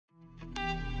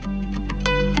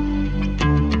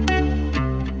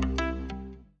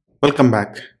Welcome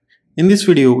back. In this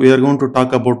video, we are going to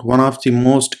talk about one of the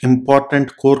most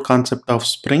important core concept of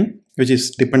Spring, which is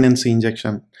dependency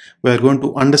injection. We are going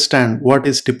to understand what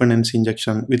is dependency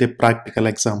injection with a practical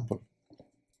example.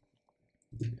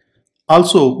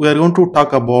 Also, we are going to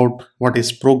talk about what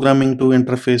is programming to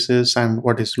interfaces and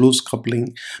what is loose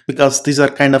coupling, because these are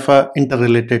kind of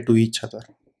interrelated to each other.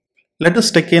 Let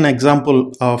us take an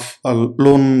example of a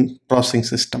loan processing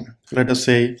system. Let us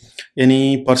say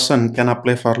any person can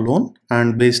apply for loan,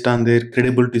 and based on their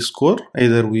credibility score,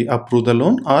 either we approve the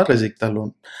loan or reject the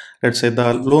loan. Let's say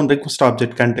the loan request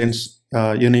object contains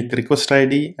unique request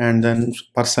ID and then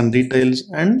person details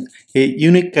and a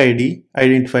unique ID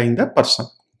identifying the person.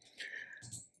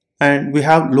 And we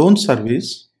have loan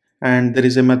service, and there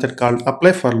is a method called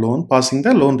apply for loan passing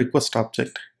the loan request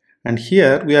object. And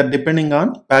here we are depending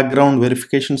on background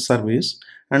verification service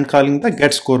and calling the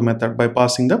get score method by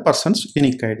passing the person's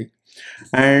unique ID.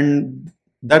 And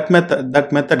that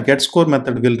method get score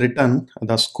method will return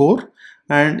the score,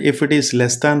 and if it is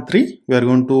less than 3 we are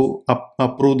going to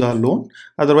approve the loan,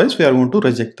 otherwise we are going to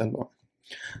reject the loan.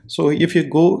 So if you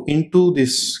go into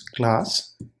this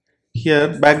class, here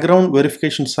background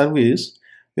verification service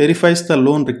verifies the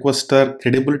loan requester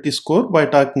credibility score by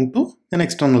talking to an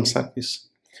external service.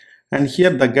 And here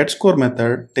the get score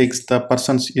method takes the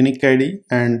person's unique ID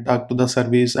and talk to the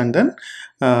service and then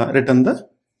return the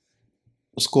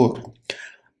score.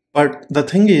 But the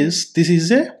thing is, this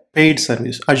is a paid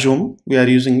service. Assume we are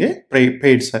using a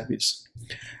paid service.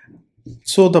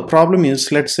 So the problem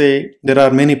is, let's say there are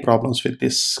many problems with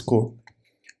this code.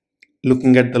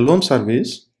 Looking at the loan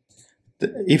service,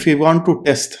 if we want to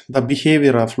test the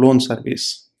behavior of loan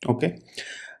service, okay,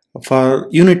 for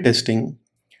unit testing,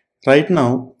 right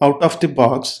now, out of the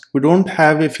box, we don't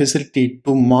have a facility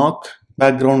to mock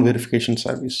background verification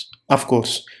service. Of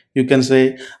course, you can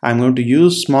say, I'm going to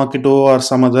use Mockito or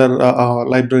some other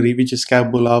library which is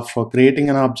capable of creating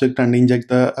an object and inject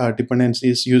the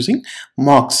dependencies using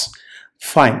mocks.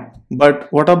 Fine.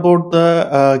 But what about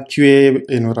the QA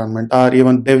environment or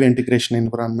even dev integration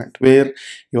environment where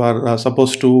you are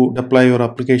supposed to deploy your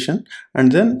application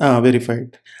and then verify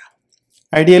it?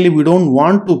 Ideally, we don't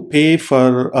want to pay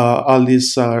for all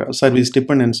these service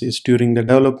dependencies during the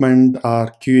development or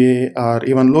QA or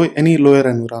even any lower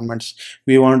environments.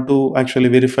 We want to actually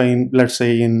verify in, let's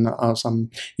say, in some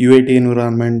UAT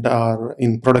environment or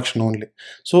in production only.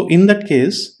 So in that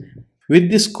case, with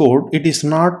this code, it is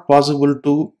not possible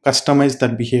to customize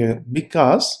that behavior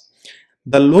because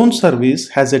the loan service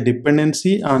has a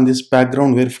dependency on this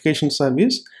background verification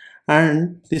service,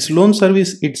 and this loan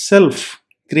service itself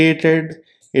created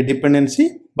a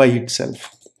dependency by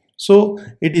itself. So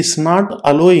it is not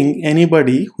allowing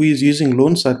anybody who is using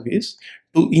loan service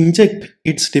to inject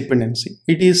its dependency.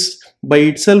 It is by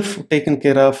itself taken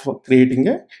care of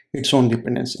creating its own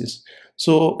dependencies.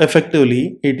 So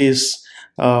effectively it is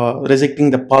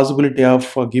rejecting the possibility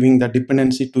of giving the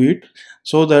dependency to it,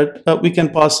 so that we can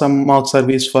pass some mock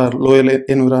service for lower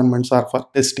environments or for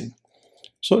testing.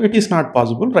 So it is not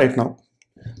possible right now.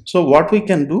 So what we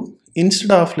can do,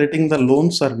 instead of letting the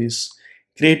loan service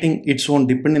creating its own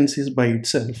dependencies by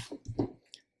itself,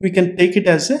 we can take it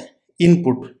as a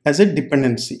input, as a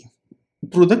dependency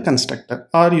through the constructor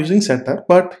or using setter.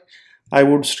 But I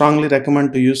would strongly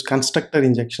recommend to use constructor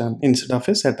injection instead of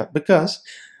a setter, because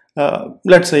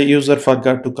let's say user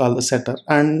forgot to call the setter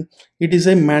and it is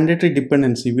a mandatory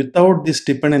dependency. Without this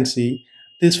dependency,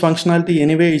 this functionality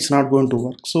anyway is not going to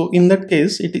work. So in that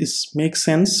case, it makes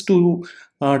sense to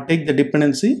take the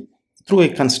dependency through a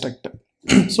constructor.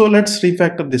 So let's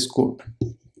refactor this code.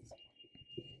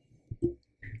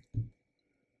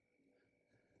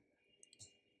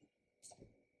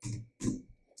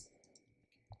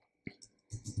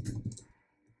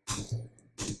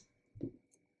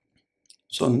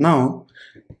 So now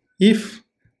if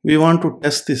we want to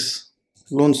test this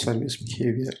loan service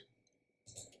behavior,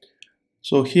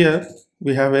 so here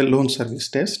we have a loan service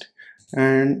test,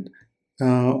 and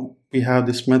we have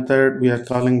this method. We are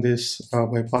calling this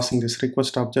by passing this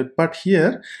request object, but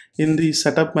here in the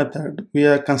setup method we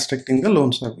are constructing the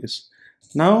loan service.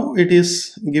 Now it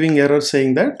is giving error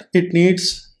saying that it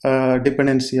needs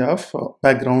dependency of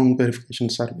background verification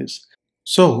service.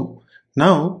 So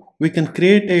now we can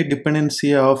create a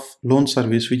dependency of loan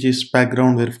service, which is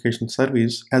background verification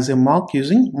service, as a mock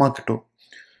using Mockito.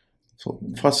 So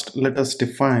first let us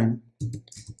define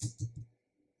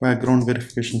background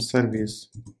verification service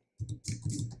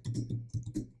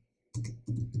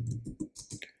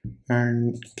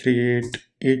and create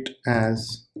it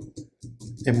as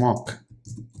a mock.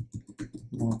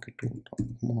 Mock.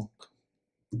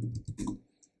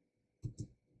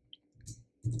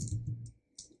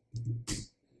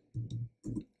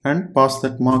 and pass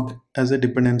that mark as a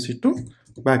dependency to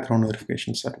background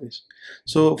verification service.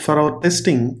 So for our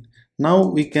testing, now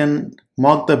we can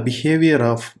mark the behavior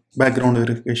of background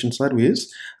verification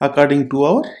service according to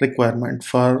our requirement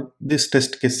for this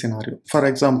test case scenario. For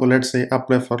example, let's say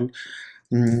apply for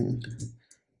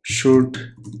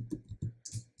should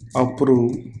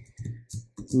approve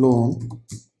loan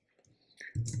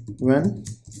when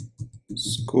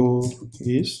score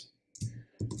is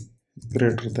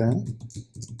greater than,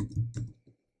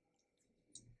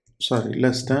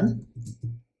 less than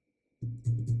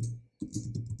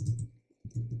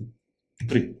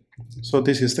 3. So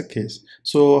this is the case.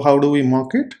 So how do we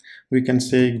mark it? We can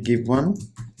say given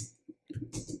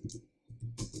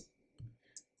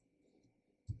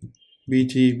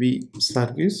BGV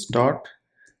service dot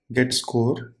get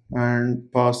score and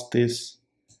pass this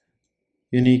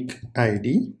unique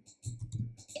ID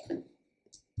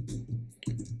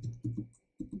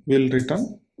will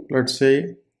return, let's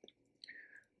say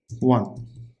 1,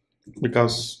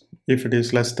 because if it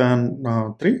is less than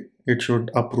 3, it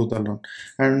should approve the loan.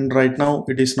 And right now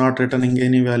it is not returning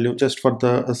any value. Just for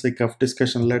the sake of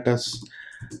discussion, let us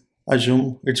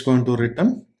assume it's going to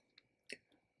return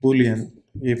Boolean.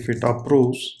 If it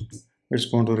approves, it's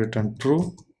going to return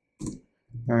true,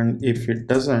 and if it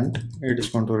doesn't, it is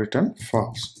going to return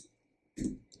false.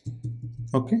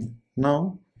 Okay,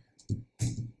 now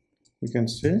you can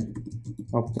say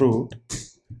approved,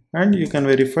 and you can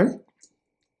verify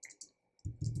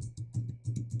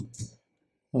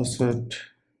asset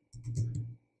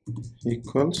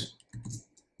equals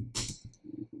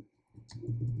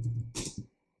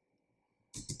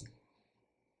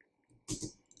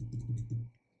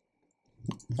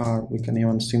or we can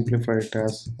even simplify it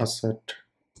as asset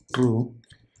true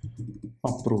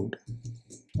approved.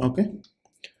 Okay,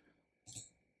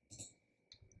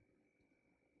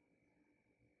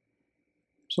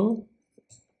 so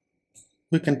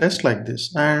we can test like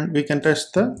this, and we can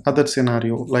test the other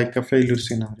scenario like a failure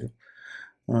scenario.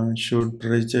 Should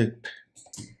reject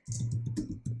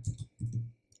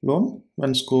loan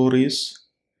when score is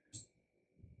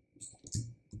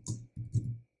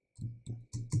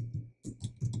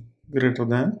greater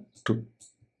than 2,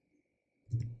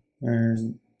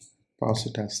 and pass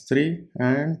it as 3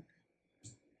 and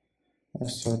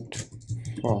assert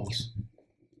false.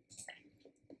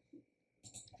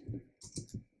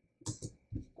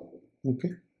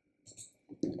 Okay,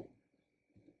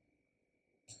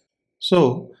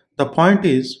 so the point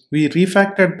is we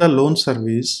refactored the loan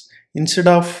service. Instead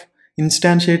of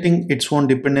instantiating its own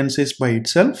dependencies by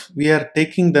itself, we are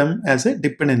taking them as a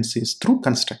dependencies through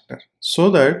constructor, so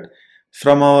that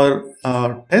from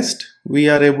our test we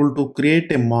are able to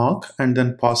create a mock and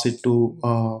then pass it to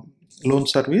loan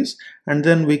service, and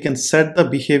then we can set the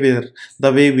behavior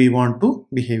the way we want to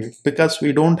behave it. Because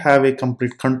we don't have a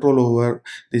complete control over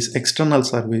this external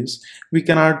service, we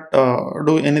cannot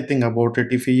do anything about it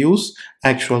if we use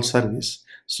actual service.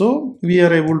 So we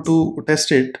are able to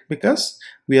test it because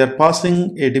we are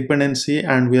passing a dependency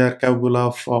and we are capable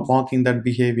of mocking that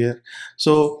behavior.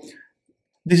 So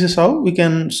this is how we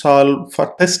can solve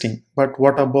for testing. But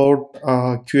what about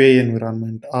QA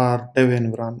environment or dev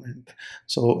environment?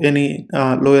 So any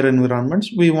lower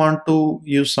environments, we want to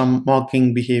use some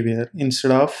mocking behavior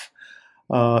instead of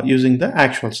using the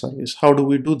actual service. How do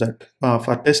we do that?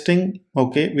 For testing,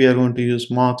 okay, we are going to use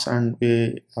mocks and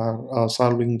we are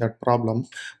solving that problem.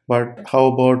 But how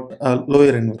about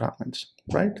lower environments,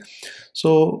 right?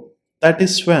 So that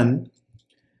is when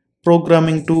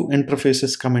programming to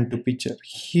interfaces come into picture.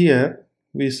 Here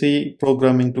we see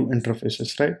programming to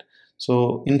interfaces, right?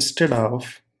 So instead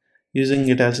of using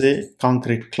it as a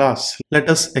concrete class, let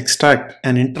us extract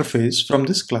an interface from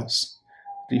this class.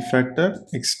 Refactor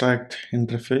extract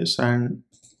interface and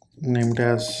named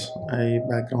as a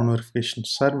background verification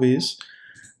service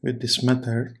with this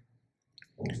method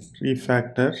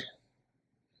refactor.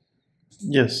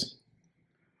 Yes,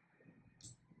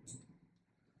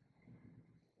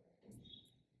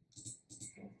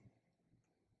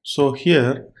 so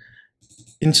here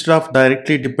instead of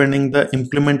directly depending the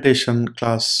implementation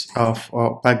class of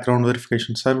background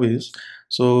verification service,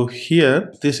 so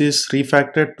here this is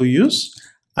refactored to use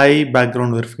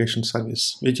background verification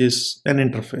service, which is an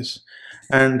interface.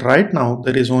 And right now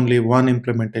there is only one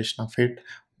implementation of it,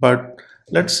 but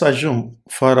let's assume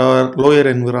for our lower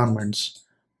environments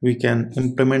we can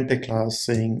implement a class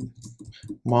saying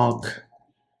mock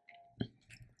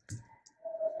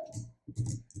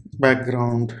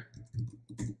background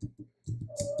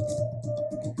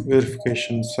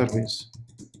verification service.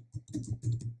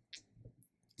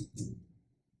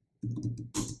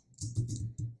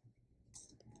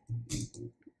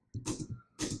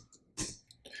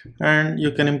 and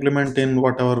you can implement in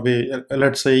whatever way.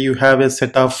 Let's say you have a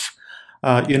set of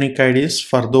unique IDs.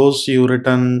 For those, you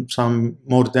return some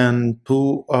more than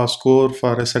 2 score.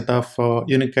 For a set of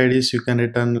unique IDs, you can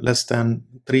return less than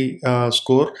 3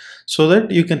 score, so that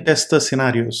you can test the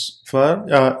scenarios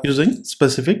for using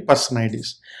specific person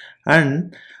IDs.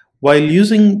 And while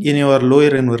using in your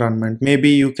lower environment, maybe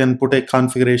you can put a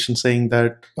configuration saying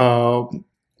that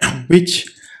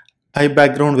which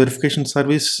background verification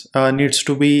service needs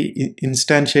to be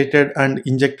instantiated and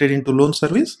injected into loan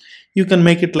service. You can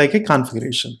make it like a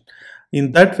configuration.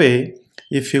 In that way,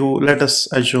 if you, let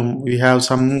us assume we have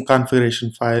some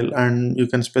configuration file, and you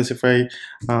can specify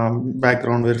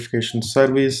background verification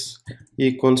service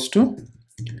equals to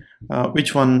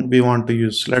which one we want to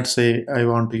use. Let's say I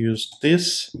want to use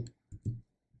this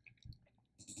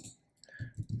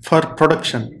for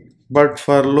production, but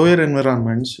for lower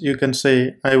environments you can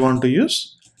say I want to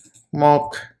use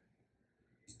mock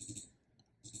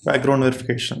background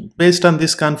verification. Based on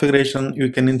this configuration,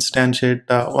 you can instantiate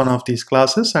one of these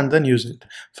classes and then use it.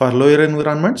 For lower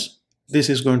environments, this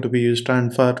is going to be used,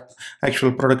 and for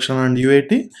actual production and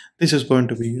UAT, this is going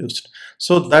to be used.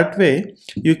 So that way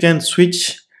you can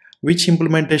switch which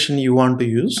implementation you want to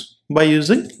use by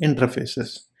using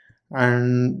interfaces.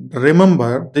 And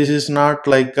remember, this is not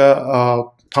like a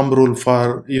thumb rule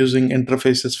for using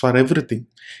interfaces for everything.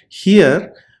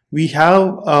 Here we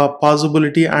have a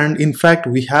possibility, and in fact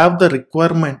we have the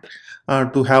requirement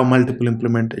to have multiple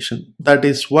implementation. That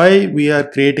is why we are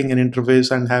creating an interface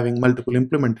and having multiple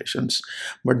implementations.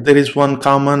 But there is one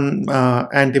common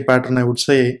anti-pattern, I would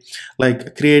say,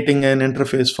 like creating an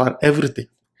interface for everything.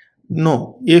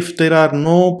 No, if there are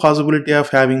no possibility of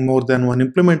having more than one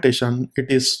implementation,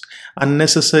 it is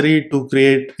unnecessary to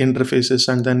create interfaces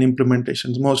and then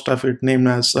implementations. Most of it named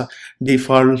as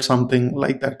default, something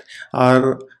like that,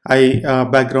 or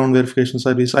background verification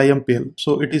service, IMPL.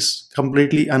 So it is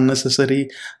completely unnecessary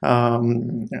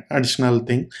additional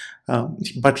thing.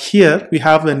 But here we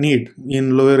have a need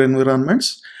in lower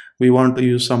environments. We want to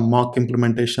use some mock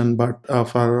implementation, but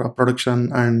for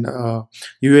production and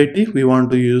UAT, we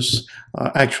want to use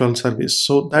actual service.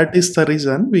 So that is the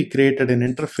reason we created an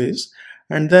interface,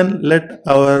 and then let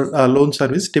our loan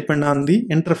service depend on the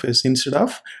interface instead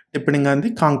of depending on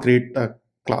the concrete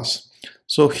class.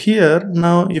 So here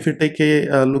now, if you take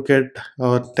a look at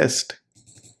our test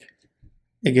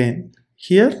again,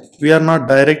 here we are not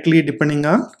directly depending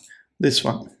on this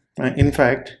one. In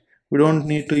fact, we don't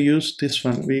need to use this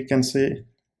one. We can say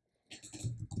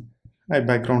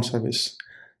background service.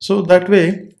 So that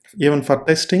way, even for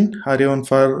testing or even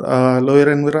for lower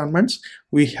environments,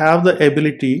 we have the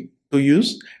ability to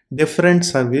use different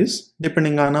service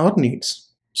depending on our needs.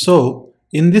 So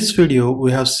in this video,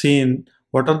 we have seen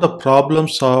what are the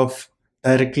problems of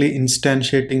directly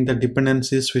instantiating the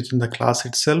dependencies within the class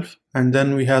itself, and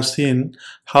then we have seen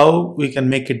how we can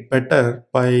make it better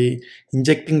by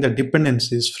injecting the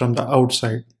dependencies from the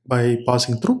outside by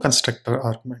passing through constructor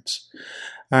arguments.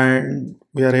 And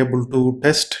we are able to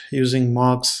test using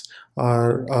mocks,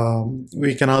 or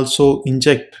we can also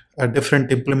inject different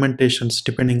implementations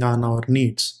depending on our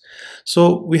needs.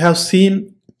 So we have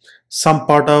seen some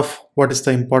part of what is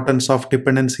the importance of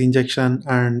dependency injection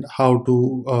and how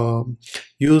to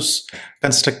use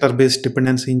constructor based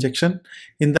dependency injection.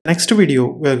 In the next video,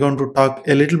 we are going to talk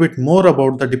a little bit more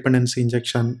about the dependency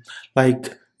injection.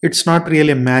 Like, it's not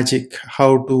really magic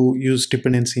how to use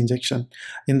dependency injection.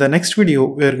 In the next video,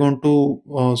 we are going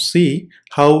to see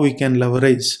how we can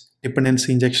leverage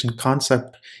dependency injection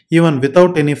concept even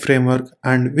without any framework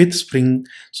and with Spring.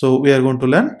 So we are going to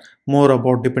learn more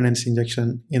about dependency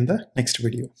injection in the next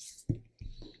video.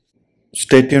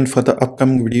 Stay tuned for the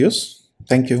upcoming videos.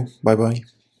 Thank you. Bye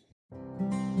bye.